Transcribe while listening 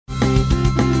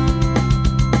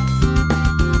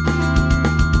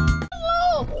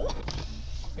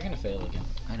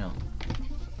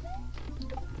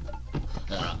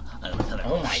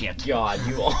God,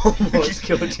 you almost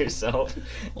killed yourself.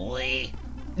 Lee.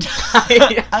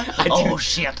 Oh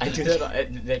shit. I do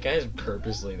that. That guy is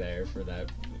purposely there for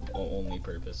that only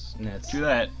purpose. And that's Do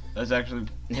that. That's actually.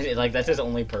 like that's his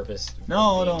only purpose.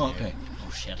 No, being no, there. okay.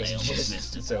 Oh shit, I It's almost just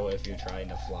missed it. so if you're trying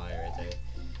to fly right there.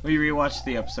 We rewatched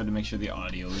the episode to make sure the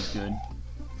audio was good.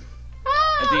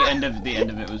 At the end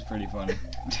of it was pretty funny.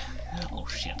 Oh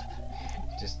shit.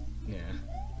 Just yeah.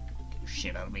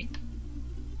 Shit out of me.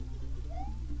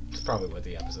 It's probably what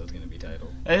the episode's gonna be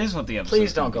titled. That is what the episode.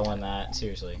 Please don't go on that.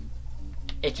 Seriously.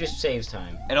 It just saves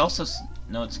time. It also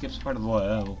no, it skips part of the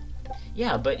level.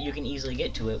 Yeah, but you can easily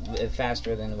get to it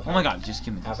faster than. Oh my god, just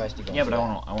give me. How fast you going? Yeah, but I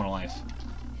want a life.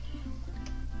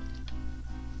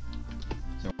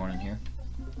 Is there one in here?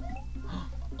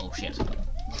 Oh shit.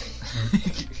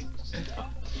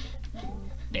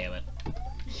 Damn it.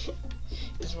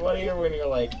 It's funnier when you're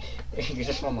like, you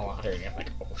just won the lottery and you're like,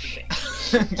 oh shit.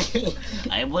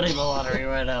 I'm winning the lottery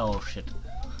right now. Oh shit.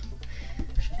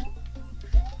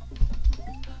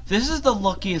 This is the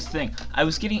luckiest thing. I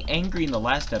was getting angry in the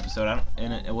last episode,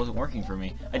 and it wasn't working for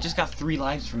me. I just got 3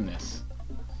 lives from this.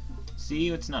 See,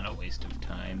 it's not a waste of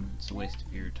time. It's a waste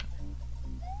of your time.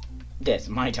 That's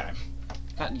my time.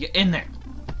 God, get in there.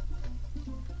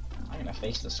 I'm gonna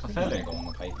face the screen feather. and go on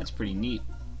the pipe. That's pretty neat.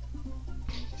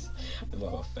 I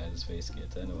love how fat his face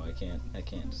gets. I know I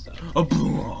can't stop. A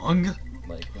bong.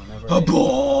 Like whenever A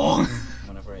bong.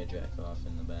 whenever I jack off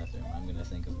in the bathroom, I'm gonna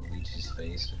think of Luigi's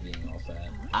face being all fat.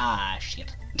 Ah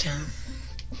shit.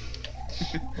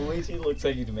 Luigi looks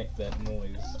like he'd make that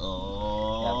noise.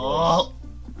 Oh.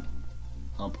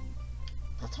 Hump.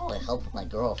 That's all I help with my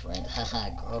girlfriend. Haha,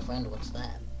 girlfriend, what's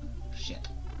that? Shit.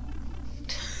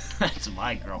 That's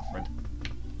my girlfriend.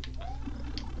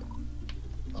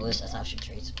 At least that's how she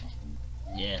treats me.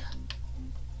 Yeah.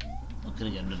 I'm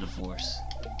gonna get a divorce.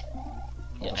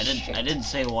 Yeah, Oh, shit. I didn't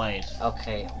say white.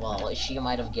 Okay, well, she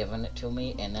might have given it to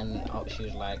me, and then she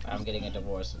was like, I'm getting a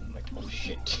divorce, and I'm like, oh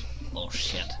shit. Oh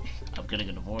shit. I'm getting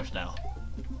a divorce now.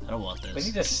 I don't want We this.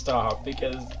 need to stop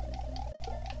because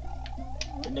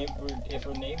if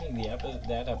we're naming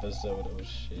that episode, oh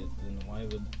shit, then why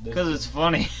would this? Because it's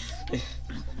funny.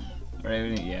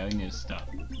 Right, yeah, we need to stop.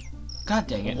 God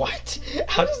dang it. What?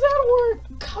 How does that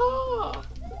work? Caw.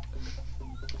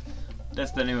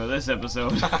 That's the name of this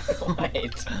episode.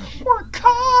 What? We're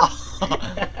caw.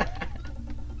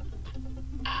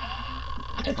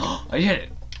 I did it.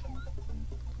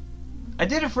 I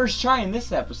did it first try in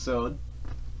this episode.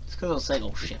 It's because I was like,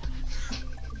 oh shit.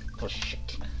 Oh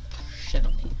shit. Shit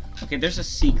on me. Okay, there's a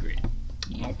secret.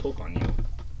 I'll poop on you.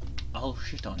 Oh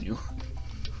shit on you.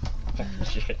 Oh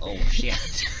shit. Oh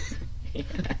shit.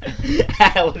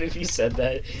 What if you said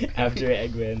that after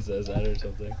Eggman says that or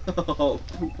something? Oh,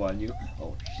 poop on you.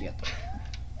 Oh shit.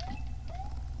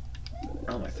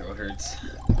 Oh, my throat hurts.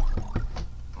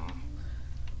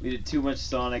 We did too much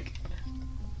Sonic.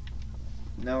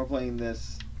 Now we're playing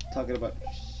this, talking about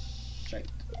shite.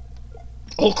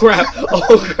 Oh crap!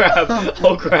 Oh crap!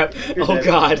 Oh crap! You're Oh dead.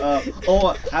 god!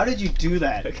 Oh, how did you do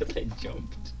that? Because I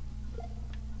jumped.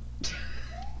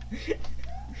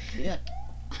 Yeah.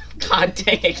 God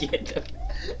dang it!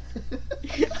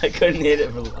 I couldn't hit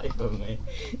it for the life of me.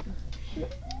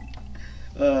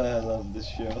 I love this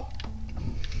show.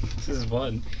 This is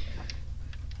fun.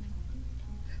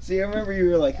 See, I remember you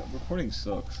were like, recording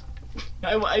sucks.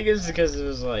 I guess because it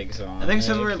was like Sonic I think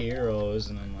so we're- Heroes,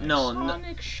 and I'm like, No,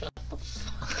 Sonic, shut the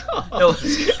fuck up. No,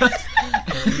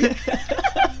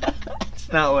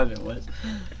 it's not what it was.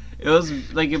 It was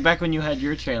like back when you had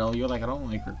your channel, you were like, I don't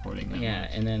like recording that Yeah,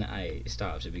 much. and then I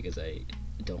stopped it because I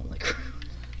don't like.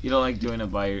 You don't like doing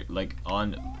it by, like,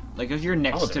 on... Like, if you're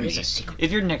next to there me... is a secret.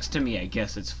 If you're next to me, I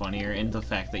guess it's funnier in the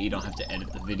fact that you don't have to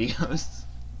edit the videos.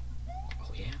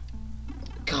 Oh yeah.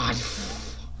 God.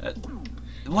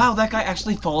 Wow, that guy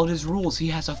actually followed his rules. He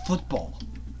has a football.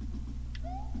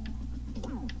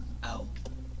 Oh.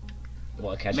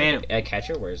 Well, a Man.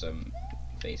 catcher wears a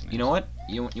face mask. You know what?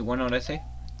 You want to know what I say?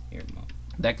 Here, Mom.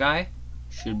 That guy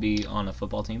should be on a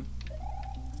football team.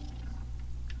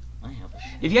 I have a shit.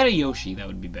 If you had a Yoshi, that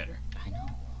would be better. I know.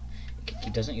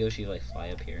 Doesn't Yoshi like fly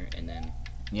up here and then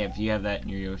Yeah, if you have that in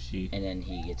your Yoshi.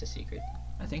 he gets a secret?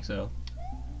 I think so.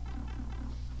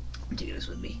 Do this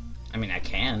with me. I mean, I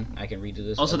can redo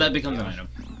this. Also, other that becomes an video. item.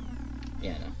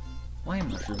 Yeah, I know. Why a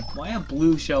mushroom? Why a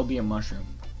blue shell be a mushroom?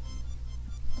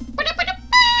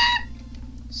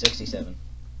 67.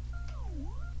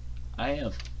 I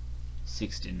have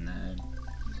 69.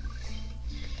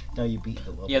 No, you beat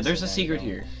the level. Yeah, there's so a now you secret don't.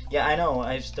 here. Yeah, I know.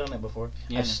 I've stunned it before.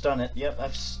 Yeah. I've stunned it. Yep,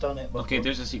 I've stunned it before. Okay,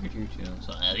 there's a secret here too.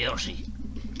 So, Yoshi.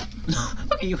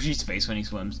 Look at Yoshi's face when he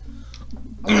swims.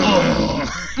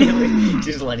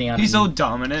 Just letting out. He's so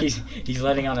dominant. He's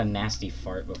letting out a nasty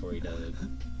fart before he does it.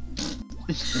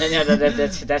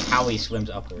 That's how he swims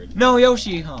upward. No,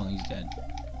 Yoshi! Oh, he's dead.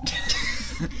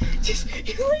 Just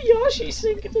you let Yoshi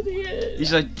sink into the edge.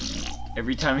 He's like,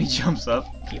 every time he jumps up.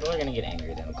 People are gonna get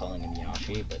angry that I'm calling him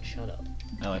Yoshi, but shut up.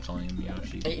 I like calling him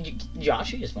Yoshi. Hey,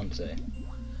 Yoshi is fun to say.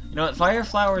 You know what? Fire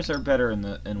flowers are better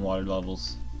in water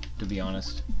levels, to be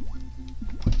honest.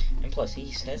 And plus,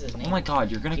 he says his name. Oh my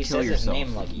God, you're gonna he kill says yourself. his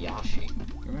name like Yoshi.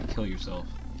 You're gonna kill yourself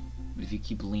if you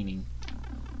keep leaning.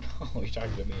 Oh, you're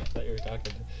talking to me. I thought you were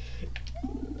talking to.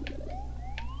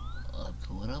 I'm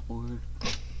going upward.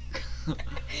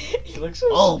 He looks so.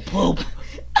 Oh, poop!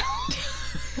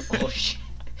 Oh shit!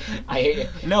 I hate it.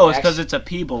 No, it's because it's a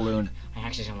pea balloon. I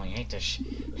accidentally ate this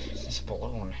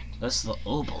balloon. This is the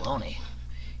baloney.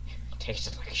 It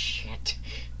tasted like shit.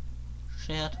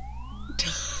 Shit.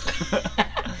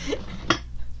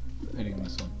 Hitting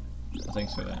this one. Oh,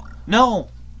 thanks for that. No!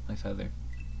 My feather.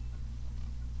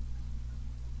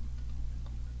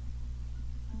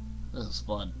 This is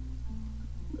fun.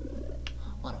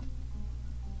 What a...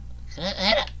 Hit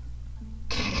it!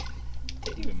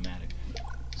 Didn't even matter.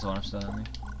 Is one still on me?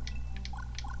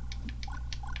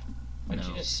 Why did No.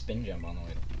 you just spin jump on the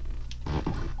way?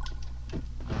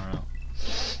 I don't know.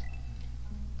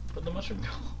 Where'd the mushroom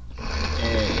go?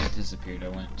 Hey, it disappeared. I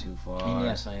went too far. And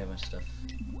yes, I have a stuff.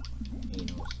 He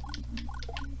knows.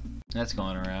 That's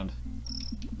going around.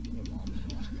 Your mom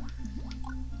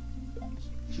knows.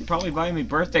 She'd probably buy me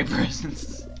birthday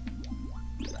presents.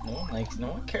 No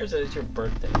one cares that it's your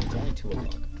birthday. It's only 2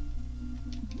 o'clock.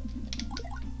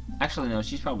 Actually, no,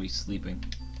 she's probably sleeping.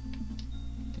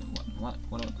 What?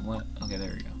 Okay,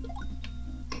 there we go.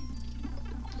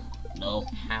 No.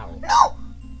 How? No!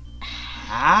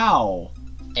 How?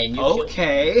 And you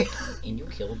Okay. And you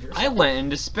killed yourself. I went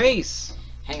into space.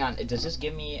 Hang on, does this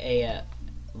give me a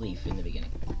leaf in the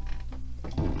beginning?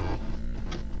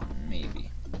 Maybe.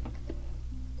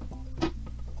 I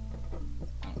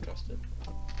don't trust it.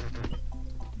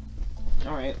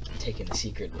 Alright. Taking the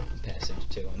secret passage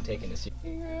too. I'm taking the secret.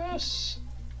 Yes.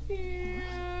 Yes.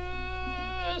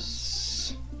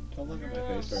 Don't look at my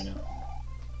face right now.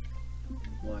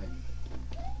 Why?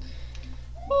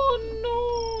 Oh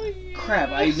no. Yes. Crap,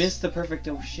 I missed the perfect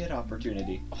oh shit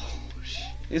opportunity. Oh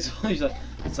shit. It's always like,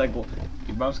 well,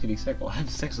 your mom's getting sick, well, have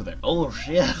sex with her. Oh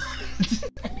shit.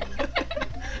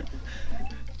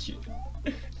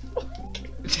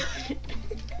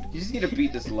 You just need to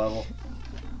beat this level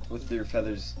with your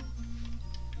feathers.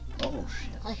 Oh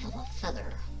shit. I have a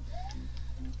feather.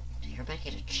 You're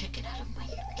making a chicken out of my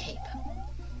cape.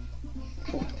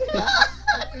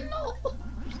 No.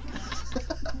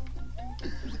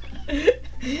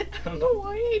 I don't know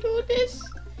why I do this.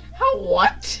 How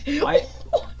what? Why?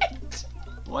 What?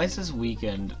 Why is this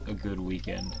weekend a good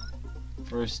weekend?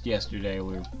 First, yesterday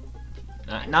we were...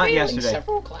 Not Failing yesterday.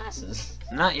 Several classes.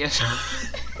 Not yesterday.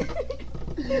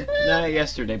 Not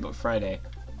yesterday, but Friday.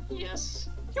 Yes.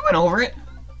 You went over it.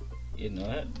 You know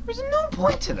that? There's no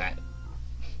point to that.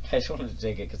 I just wanted to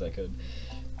take it because I could.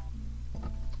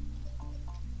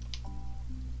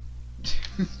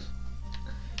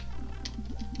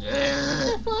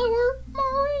 If I were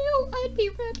Mario, I'd be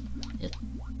red.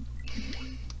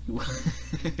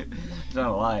 It's not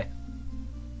a lie.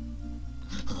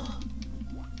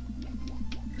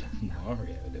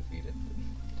 Mario defeated.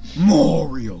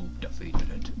 Mario defeated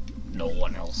it. No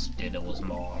one else did. It was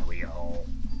Mario.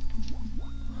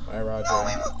 Bye,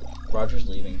 Roger. Roger's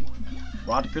leaving.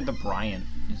 Roger the Brian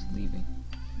is leaving.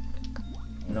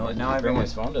 No, He's now bringing everyone.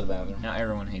 his phone to the bathroom. Now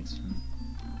everyone hates him.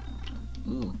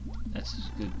 Ooh, that's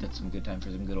good. That's some good time for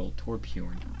some good old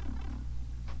torpurn.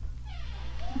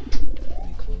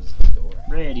 He closes the door.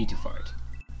 Ready to fart.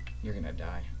 You're gonna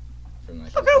die. From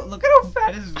that. Look at how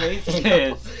fat his face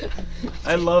is.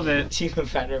 I love it. It's even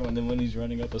fatter when he's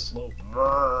running up a slope.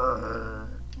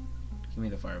 Give me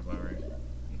the fire flower.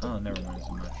 Oh, never mind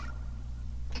so much.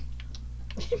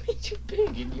 It made you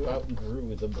big and you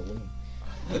outgrew the balloon.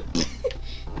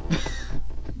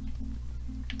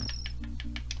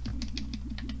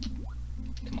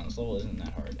 Come on, this level isn't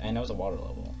that hard. I know it's a water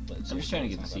level, but I'm just trying to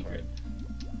get the secret.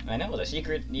 I know, the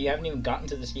secret, you haven't even gotten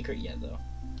to the secret yet, though.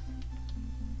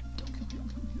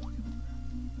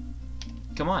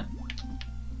 Come on.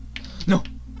 No.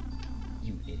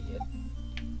 You idiot.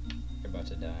 You're about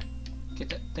to die. Get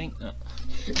that thing.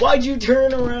 Why'd you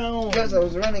turn around? Because I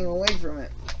was running away from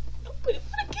it.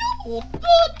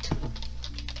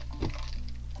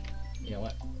 You know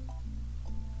what?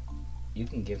 You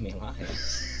can give me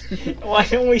lives. Why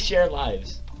don't we share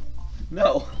lives?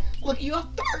 No. Look, you have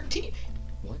 13.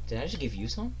 What? Did I just give you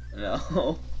some?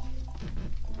 No.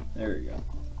 There we go.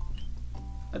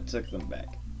 I took them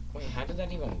back. Wait, how did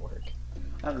that even work?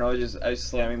 I don't know, I was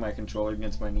slamming my controller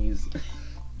against my knees.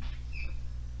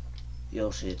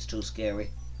 Yoshi, it's too scary.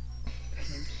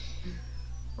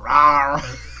 Rawr!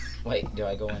 Wait, do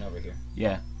I go in over here?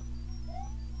 Yeah,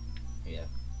 Yeah.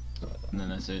 and then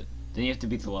that's it. Then you have to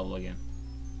beat the level again.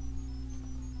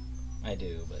 I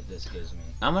do, but this gives me...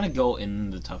 I'm gonna go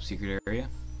in the top secret area.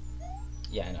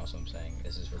 Yeah, I know what I'm saying.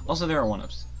 This is for... Also, there are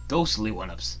 1-ups. Ghostly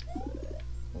 1-ups.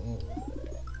 Ooh.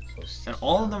 And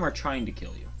all of them are trying to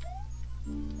kill you.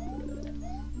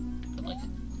 I'm like,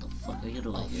 what the fuck are you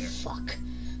doing here? Fuck.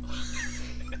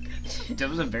 That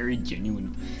was a very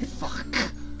genuine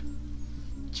fuck.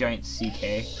 Giant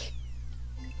CK.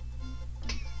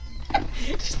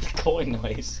 Just the coin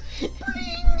noise.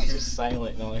 Just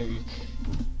silent noise.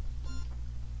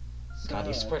 God,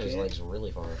 he spread his legs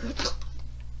really far.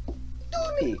 Do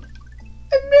me!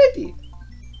 I'm ready!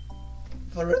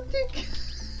 For a dick!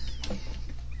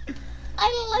 I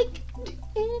like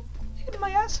it in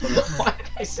my asshole. Why did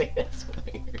I say that so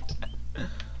weird?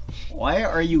 Why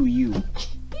are you you?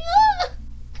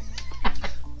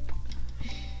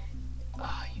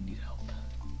 Ah, you need help.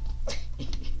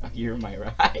 You're my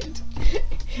ride.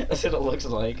 That's what it looks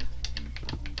like.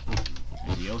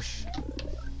 Yosh.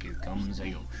 Here comes a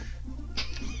Yosh.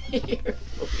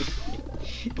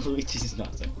 Luigi's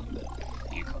not something like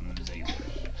that. Here comes a Yosh.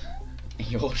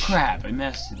 Yosh. Crap, I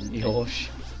messed it. Yosh.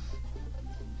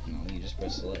 No, you just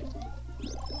press select.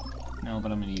 No,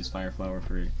 but I'm gonna use Fire Flower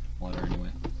for water anyway.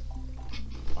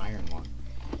 Fire and water.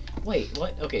 Wait,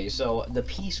 what? Okay, so the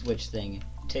P-switch thing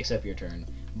takes up your turn,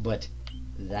 but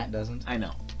that doesn't? I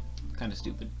know. Kinda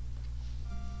stupid.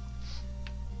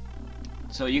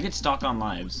 So you get stocked on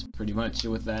lives, pretty much,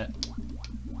 with that.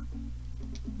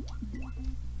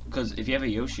 Because if you have a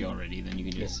Yoshi already, then you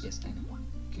can just... Yes, I know.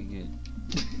 Okay, good.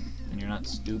 And you're not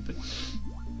stupid.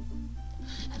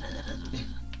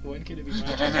 When can it be my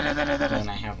turn? When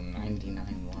I have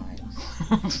 99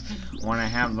 lives. When I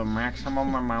have the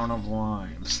maximum amount of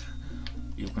lives,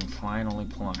 you can finally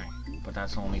play. But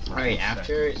that's only for Alright, 2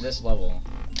 after seconds. this level...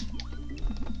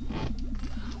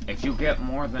 If you get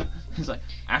more than... It's like,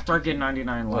 after I get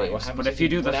 99 Wait, what lives, happens but if you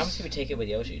do what this... happens if you take it with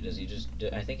Yoshi? Does he just...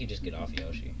 I think you just get off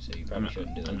Yoshi, so you probably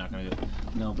shouldn't do it. I'm not gonna do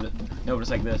it. No, but it's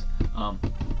like this. Not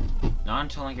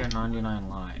until I get 99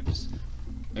 lives.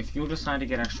 If you decide to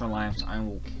get extra lives, I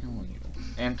will kill you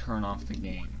and turn off the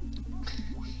game.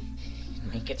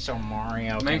 Make it so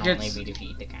Mario Make can it only be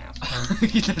defeat the cow.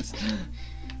 That's,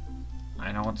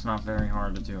 I know it's not very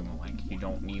hard to do. Like, you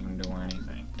don't even do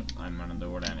anything. But I'm gonna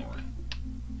do it anyway.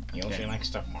 Yoshi likes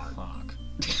stuff, Mark. Fuck.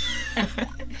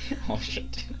 Oh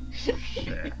shit.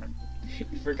 Shit.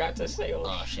 You forgot to say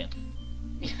Oh shit.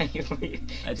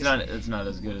 It's not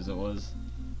as good as it was.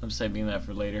 I'm saving that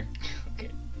for later.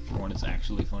 Okay. For when it's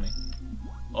actually funny.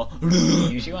 Oh. You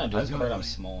usually want to do this part, I'm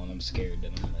small and I'm scared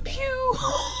that I'm gonna die. Pew!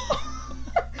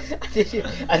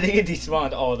 I think it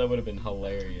despawned. Oh, that would have been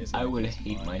hilarious. I would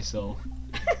hate myself.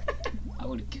 I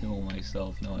would kill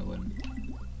myself. No, I wouldn't.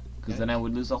 Because then I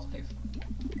would lose a life.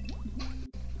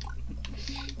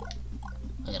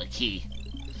 I got a key.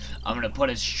 I'm gonna put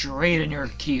it straight in your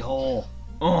keyhole.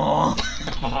 Oh.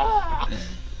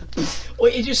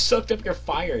 Wait, it just sucked up your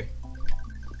fire.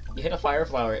 You hit a fire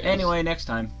flower. Anyway, next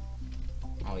time.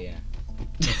 Oh yeah.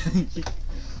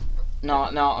 No,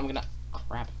 I'm gonna.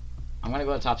 Crap. I'm gonna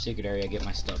go to the top secret area, get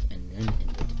my stuff, and then.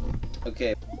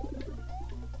 Okay.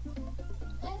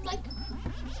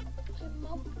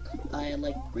 I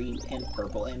like green and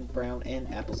purple and brown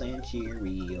and apples and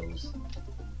Cheerios.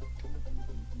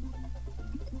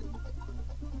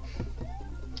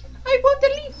 I want the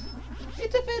leaf.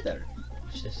 It's a feather.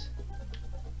 Watch this.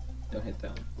 Don't hit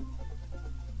that one.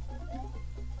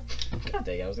 God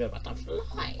dang, I was about to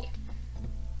fly.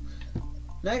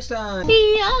 Next time.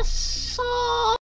 Yes.